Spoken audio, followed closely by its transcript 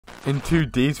In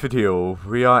today's video,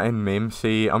 we are in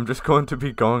MemC. I'm just going to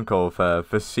be going over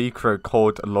the secret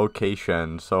code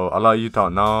location. So a lot of you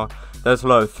don't know, there's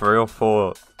like 3 or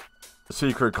 4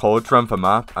 secret codes around the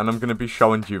map, and I'm going to be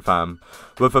showing you them,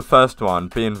 with the first one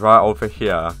being right over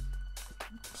here.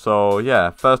 So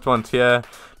yeah, first one's here.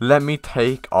 Let me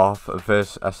take off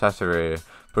this accessory,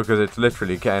 because it's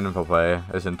literally getting in the way,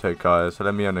 isn't it guys? So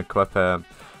let me unequip it.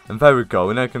 And there we go,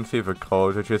 and I can see the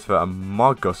code, which is the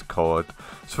Amogus code.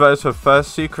 So that is the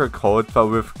first secret code that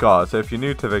we've got. So if you're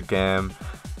new to the game,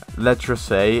 let's just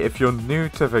say, if you're new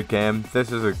to the game,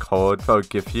 this is a code that will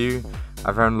give you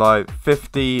around like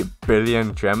 50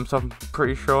 billion gems, I'm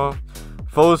pretty sure.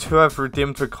 Those who have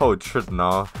redeemed the code should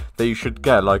know that you should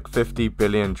get like 50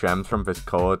 billion gems from this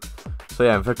code. So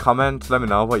yeah, in the comments, let me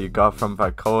know what you got from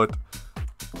that code.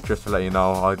 Just to let you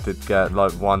know, I did get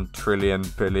like 1 trillion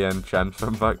billion gems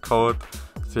from that code.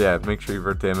 So yeah, make sure you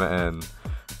redeem it in.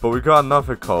 But we got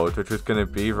another code, which is going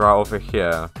to be right over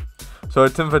here. So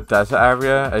it's in the desert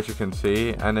area, as you can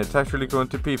see, and it's actually going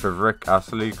to be the Rick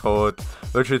Astley code,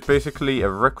 which is basically a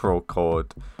Rickroll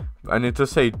code. And it does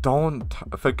say, don't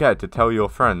forget to tell your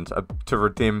friends to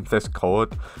redeem this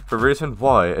code. The reason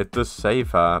why it does say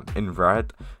that in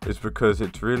red is because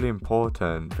it's really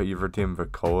important that you redeem the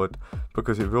code,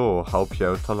 because it will help you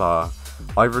out a lot.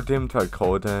 I redeemed that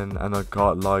code in, and I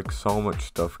got like so much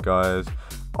stuff, guys.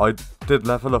 I did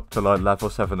level up to like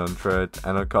level 700,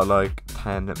 and I got like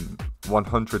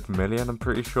 100 million, I'm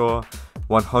pretty sure.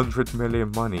 100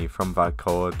 million money from that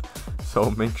code.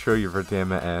 So make sure you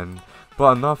redeem it in.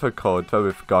 But another code that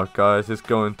we've got, guys, is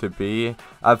going to be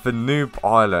at the Noob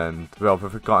Island. Well, the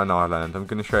Forgotten Island. I'm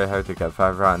going to show you how to get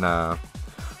there right now.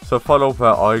 So follow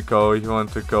where I go. You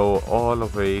want to go all the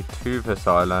way to this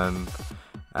island.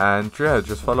 And yeah,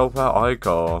 just follow where I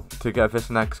go to get this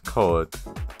next code.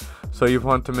 So you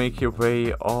want to make your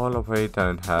way all the way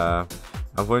down here.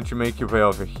 And once you make your way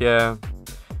over here,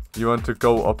 you want to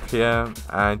go up here.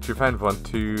 And you then want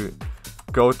to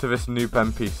go to this Noob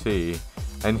NPC.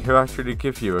 And he'll actually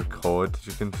give you a code, as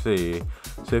you can see.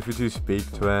 So if you do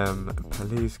speak to him,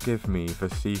 please give me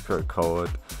the secret code.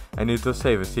 And it does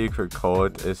say the secret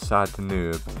code is Sad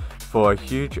Noob for a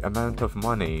huge amount of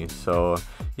money. So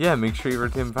yeah, make sure you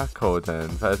redeem that code in.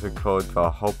 That is a code that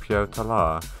will help you out a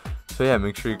lot. So yeah,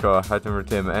 make sure you go ahead and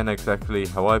redeem it in exactly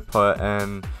how I put it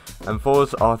in. And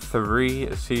those are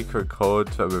 3 secret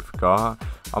codes that we've got.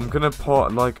 I'm going to put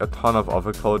like a ton of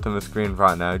other codes on the screen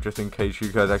right now, just in case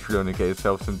you guys actually want to get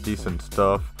yourself some decent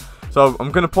stuff. So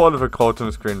I'm going to put all of the codes on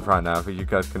the screen right now that you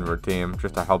guys can redeem,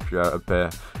 just to help you out a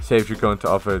bit. Saves you going to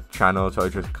other channels or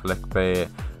just clickbait.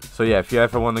 So yeah, if you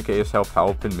ever want to get yourself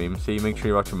help in MemC, make sure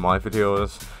you're watching my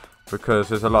videos, because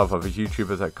there's a lot of other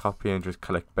YouTubers that copy and just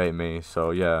clickbait me.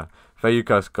 So yeah, there you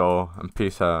guys go, and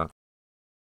peace out.